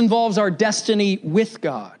 This involves our destiny with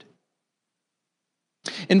God.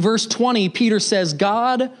 In verse 20, Peter says,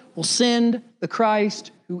 God will send the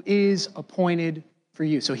Christ who is appointed for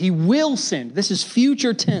you. So he will send. This is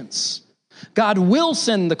future tense. God will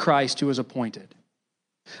send the Christ who is appointed.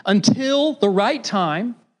 Until the right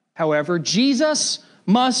time, however, Jesus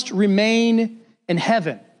must remain in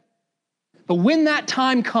heaven. But when that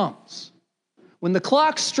time comes, when the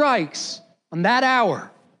clock strikes on that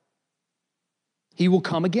hour, he will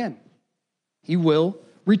come again. He will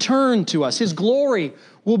return to us. His glory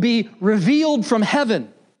will be revealed from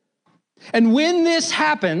heaven. And when this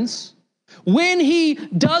happens, when he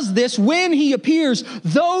does this, when he appears,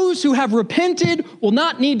 those who have repented will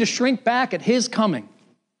not need to shrink back at his coming.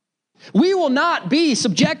 We will not be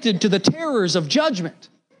subjected to the terrors of judgment.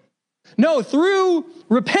 No, through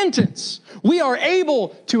repentance, we are able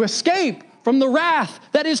to escape from the wrath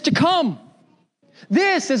that is to come.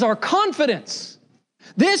 This is our confidence.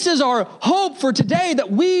 This is our hope for today,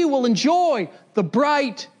 that we will enjoy the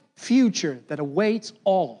bright future that awaits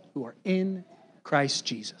all who are in Christ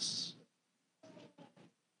Jesus.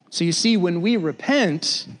 So you see, when we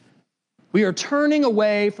repent, we are turning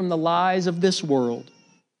away from the lies of this world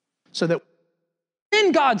so that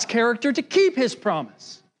in God's character to keep his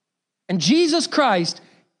promise. And Jesus Christ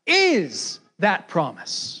is that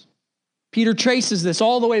promise. Peter traces this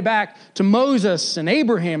all the way back to Moses and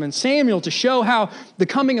Abraham and Samuel to show how the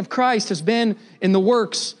coming of Christ has been in the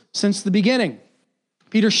works since the beginning.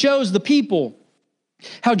 Peter shows the people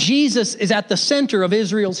how Jesus is at the center of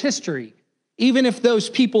Israel's history, even if those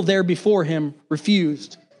people there before him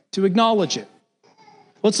refused to acknowledge it.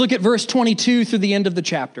 Let's look at verse 22 through the end of the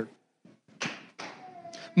chapter.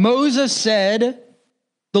 Moses said,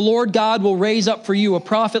 "The Lord God will raise up for you a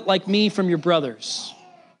prophet like me from your brothers.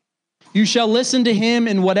 You shall listen to him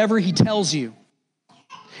in whatever he tells you.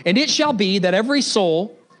 And it shall be that every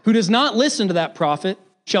soul who does not listen to that prophet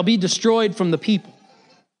shall be destroyed from the people.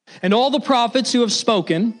 And all the prophets who have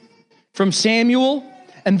spoken, from Samuel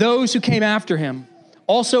and those who came after him,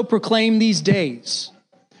 also proclaim these days.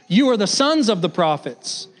 You are the sons of the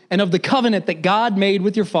prophets and of the covenant that God made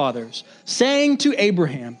with your fathers, saying to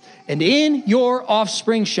Abraham, and in your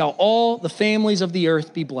offspring shall all the families of the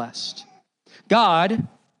earth be blessed. God,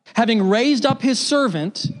 having raised up his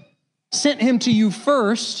servant, sent him to you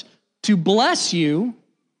first to bless you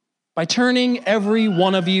by turning every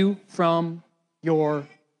one of you from your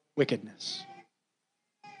wickedness."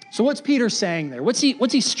 So what's Peter saying there? What's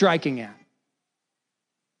he striking at?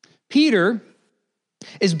 Peter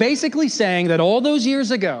is basically saying that all those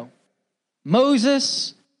years ago,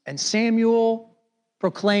 Moses and Samuel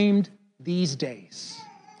proclaimed these days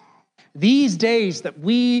that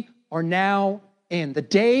we are now in, the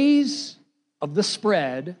days of the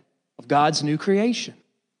spread of God's new creation.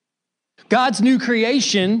 God's new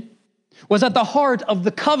creation was at the heart of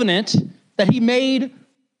the covenant that he made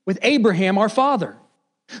with Abraham, our father.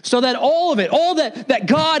 So that all of it, all that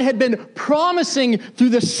God had been promising through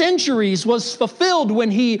the centuries was fulfilled when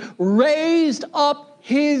he raised up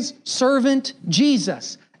his servant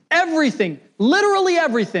Jesus. Everything, literally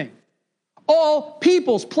everything, all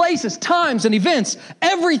peoples, places, times, and events,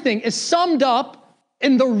 everything is summed up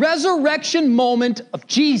in the resurrection moment of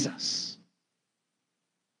Jesus.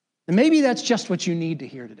 And maybe that's just what you need to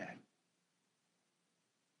hear today.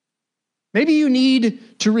 Maybe you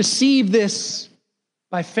need to receive this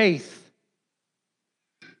by faith,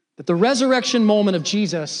 that the resurrection moment of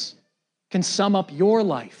Jesus can sum up your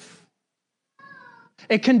life.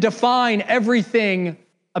 It can define everything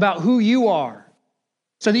about who you are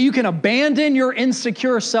so that you can abandon your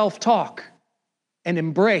insecure self-talk and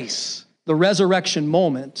embrace the resurrection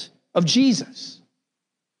moment of Jesus.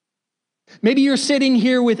 Maybe you're sitting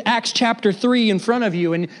here with Acts chapter 3 in front of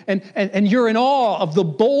you and you're in awe of the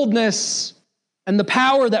boldness and the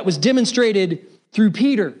power that was demonstrated through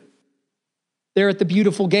Peter there at the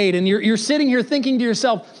beautiful gate. And you're sitting here thinking to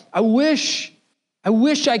yourself, I wish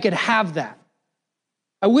I could have that.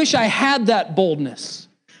 I wish I had that boldness.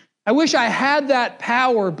 I wish I had that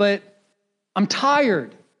power, but I'm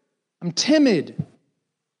tired. I'm timid.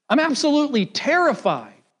 I'm absolutely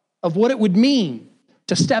terrified of what it would mean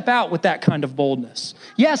to step out with that kind of boldness.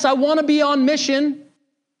 Yes, I want to be on mission.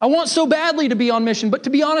 I want so badly to be on mission, but to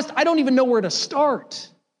be honest, I don't even know where to start.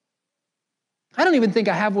 I don't even think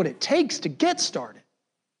I have what it takes to get started.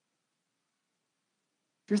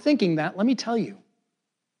 If you're thinking that, let me tell you,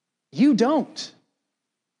 you don't.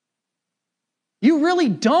 You really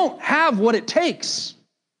don't have what it takes.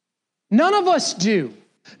 None of us do.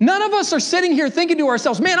 None of us are sitting here thinking to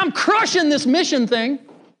ourselves, man, I'm crushing this mission thing.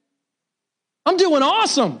 I'm doing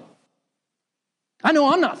awesome. I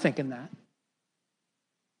know I'm not thinking that.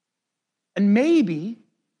 And maybe,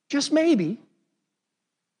 just maybe,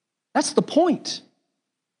 that's the point.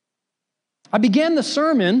 I began the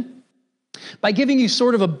sermon by giving you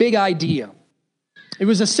sort of a big idea. It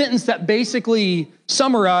was a sentence that basically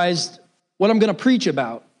summarized what I'm going to preach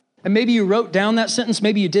about. And maybe you wrote down that sentence,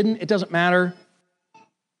 maybe you didn't, it doesn't matter.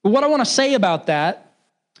 But what I want to say about that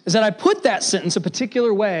is that I put that sentence a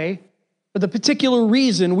particular way for the particular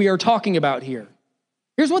reason we are talking about here.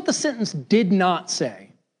 Here's what the sentence did not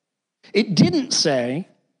say. It didn't say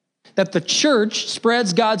that the church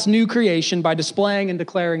spreads God's new creation by displaying and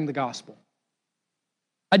declaring the gospel.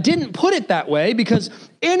 I didn't put it that way because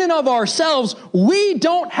in and of ourselves, we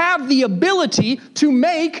don't have the ability to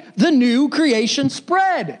make the new creation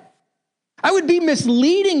spread. I would be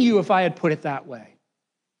misleading you if I had put it that way.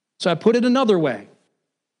 So I put it another way.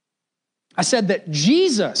 I said that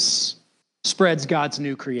Jesus spreads God's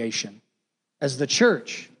new creation as the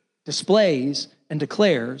church displays and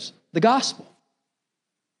declares the gospel.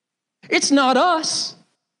 It's not us.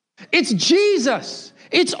 It's Jesus.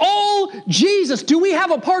 It's all Jesus. Do we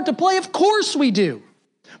have a part to play? Of course we do.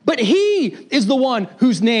 But he is the one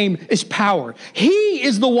whose name is power. He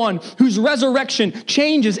is the one whose resurrection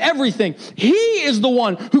changes everything. He is the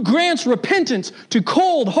one who grants repentance to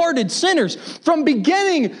cold-hearted sinners. From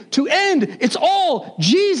beginning to end, it's all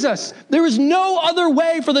Jesus. There is no other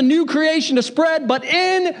way for the new creation to spread but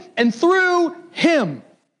in and through him.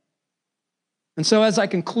 And so as I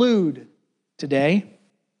conclude today,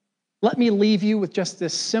 let me leave you with just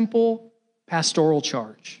this simple pastoral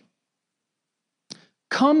charge.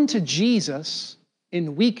 Come to Jesus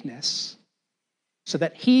in weakness so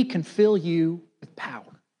that he can fill you with power.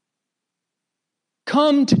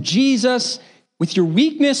 Come to Jesus with your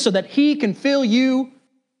weakness so that he can fill you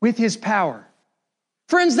with his power.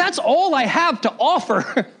 Friends, that's all I have to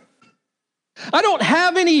offer. I don't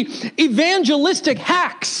have any evangelistic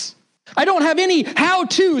hacks. I don't have any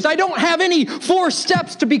how-tos. I don't have any 4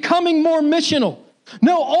 steps to becoming more missional.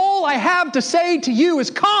 No, all I have to say to you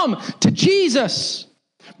is come to Jesus.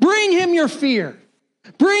 Bring him your fear.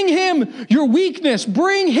 Bring him your weakness.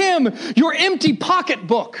 Bring him your empty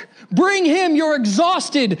pocketbook. Bring him your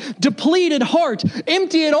exhausted, depleted heart.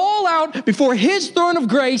 Empty it all out before his throne of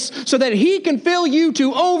grace so that he can fill you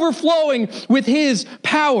to overflowing with his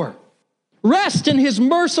power. Rest in his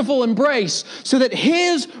merciful embrace so that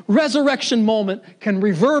his resurrection moment can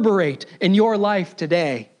reverberate in your life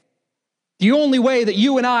today. The only way that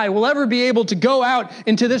you and I will ever be able to go out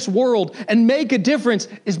into this world and make a difference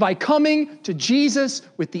is by coming to Jesus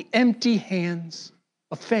with the empty hands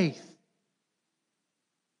of faith.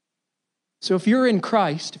 So if you're in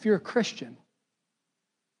Christ, if you're a Christian,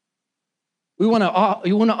 we want to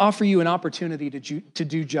offer you an opportunity to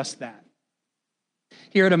do just that.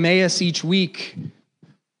 Here at Emmaus each week,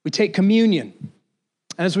 we take communion.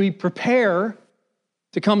 And as we prepare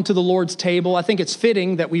to come to the Lord's table, I think it's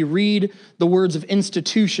fitting that we read the words of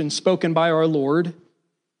institution spoken by our Lord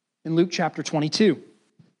in Luke chapter 22,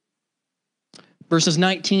 verses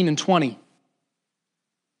 19 and 20.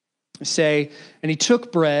 They say, and he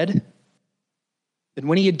took bread, and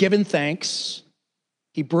when he had given thanks,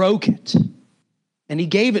 he broke it, and he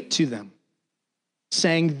gave it to them,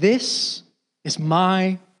 saying, this is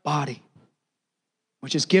my body,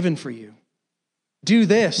 which is given for you. Do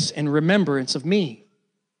this in remembrance of me.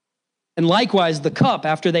 And likewise the cup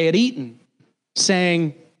after they had eaten,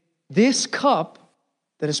 saying, this cup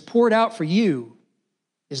that is poured out for you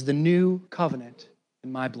is the new covenant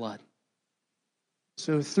in my blood.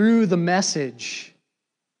 So through the message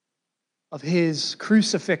of his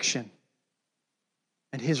crucifixion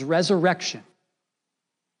and his resurrection,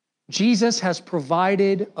 Jesus has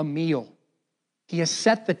provided a meal. He has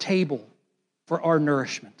set the table for our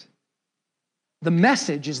nourishment. The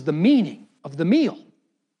message is the meaning of the meal.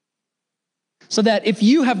 So that if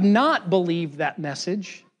you have not believed that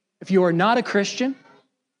message, if you are not a Christian,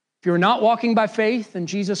 if you're not walking by faith in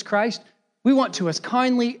Jesus Christ, we want to, as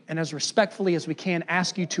kindly and as respectfully as we can,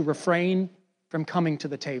 ask you to refrain from coming to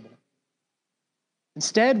the table.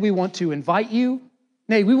 Instead, we want to invite you,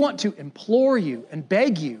 nay, we want to implore you and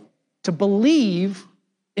beg you to believe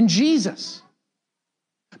in Jesus.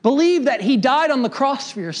 Believe that he died on the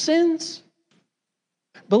cross for your sins.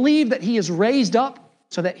 Believe that he is raised up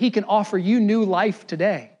so that he can offer you new life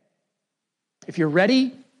today. If you're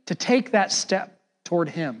ready to take that step toward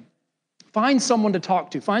him, find someone to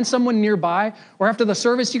talk to. Find someone nearby, or after the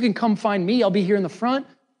service, you can come find me. I'll be here in the front.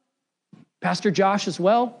 Pastor Josh as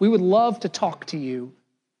well. We would love to talk to you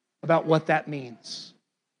about what that means.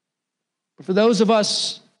 But for those of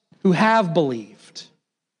us who have believed,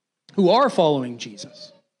 who are following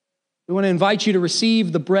Jesus, we want to invite you to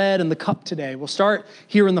receive the bread and the cup today. We'll start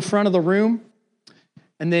here in the front of the room.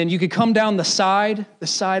 And then you could come down the side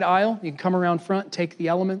aisle. You can come around front, take the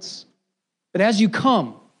elements. But as you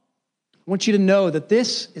come, I want you to know that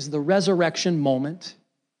this is the resurrection moment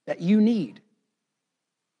that you need.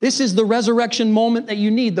 This is the resurrection moment that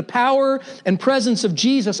you need. The power and presence of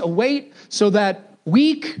Jesus await so that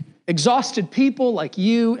weak, exhausted people like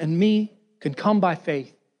you and me can come by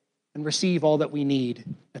faith and receive all that we need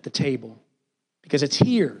at the table. Because it's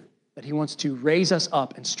here that he wants to raise us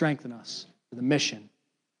up and strengthen us for the mission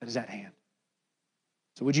that is at hand.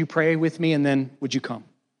 So would you pray with me, and then would you come?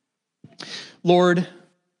 Lord,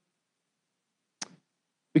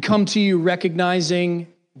 we come to you recognizing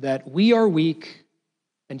that we are weak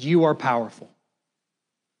and you are powerful.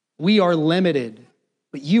 We are limited,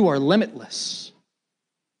 but you are limitless.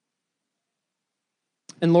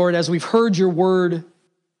 And Lord, as we've heard your word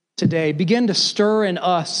today, begin to stir in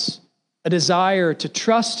us a desire to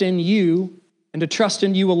trust in you and to trust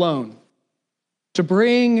in you alone. To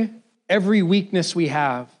bring every weakness we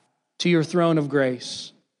have to your throne of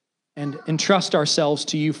grace and entrust ourselves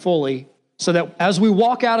to you fully so that as we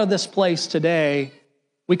walk out of this place today,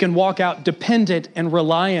 we can walk out dependent and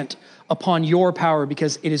reliant upon your power,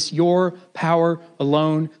 because it is your power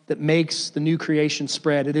alone that makes the new creation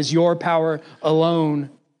spread. It is your power alone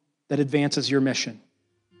that advances your mission.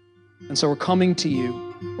 And so we're coming to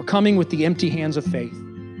you. We're coming with the empty hands of faith.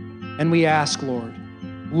 And we ask, Lord,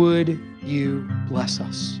 would you bless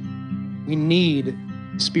us? We need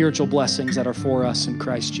spiritual blessings that are for us in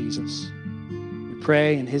Christ Jesus. We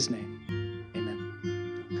pray in his name.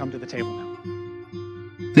 Amen. Come to the table now.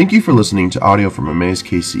 Thank you for listening to audio from Emmaus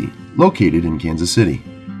KC, located in Kansas City.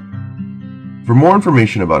 For more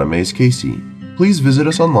information about Emmaus KC, please visit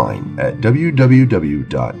us online at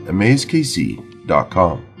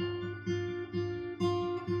www.emmauskc.com.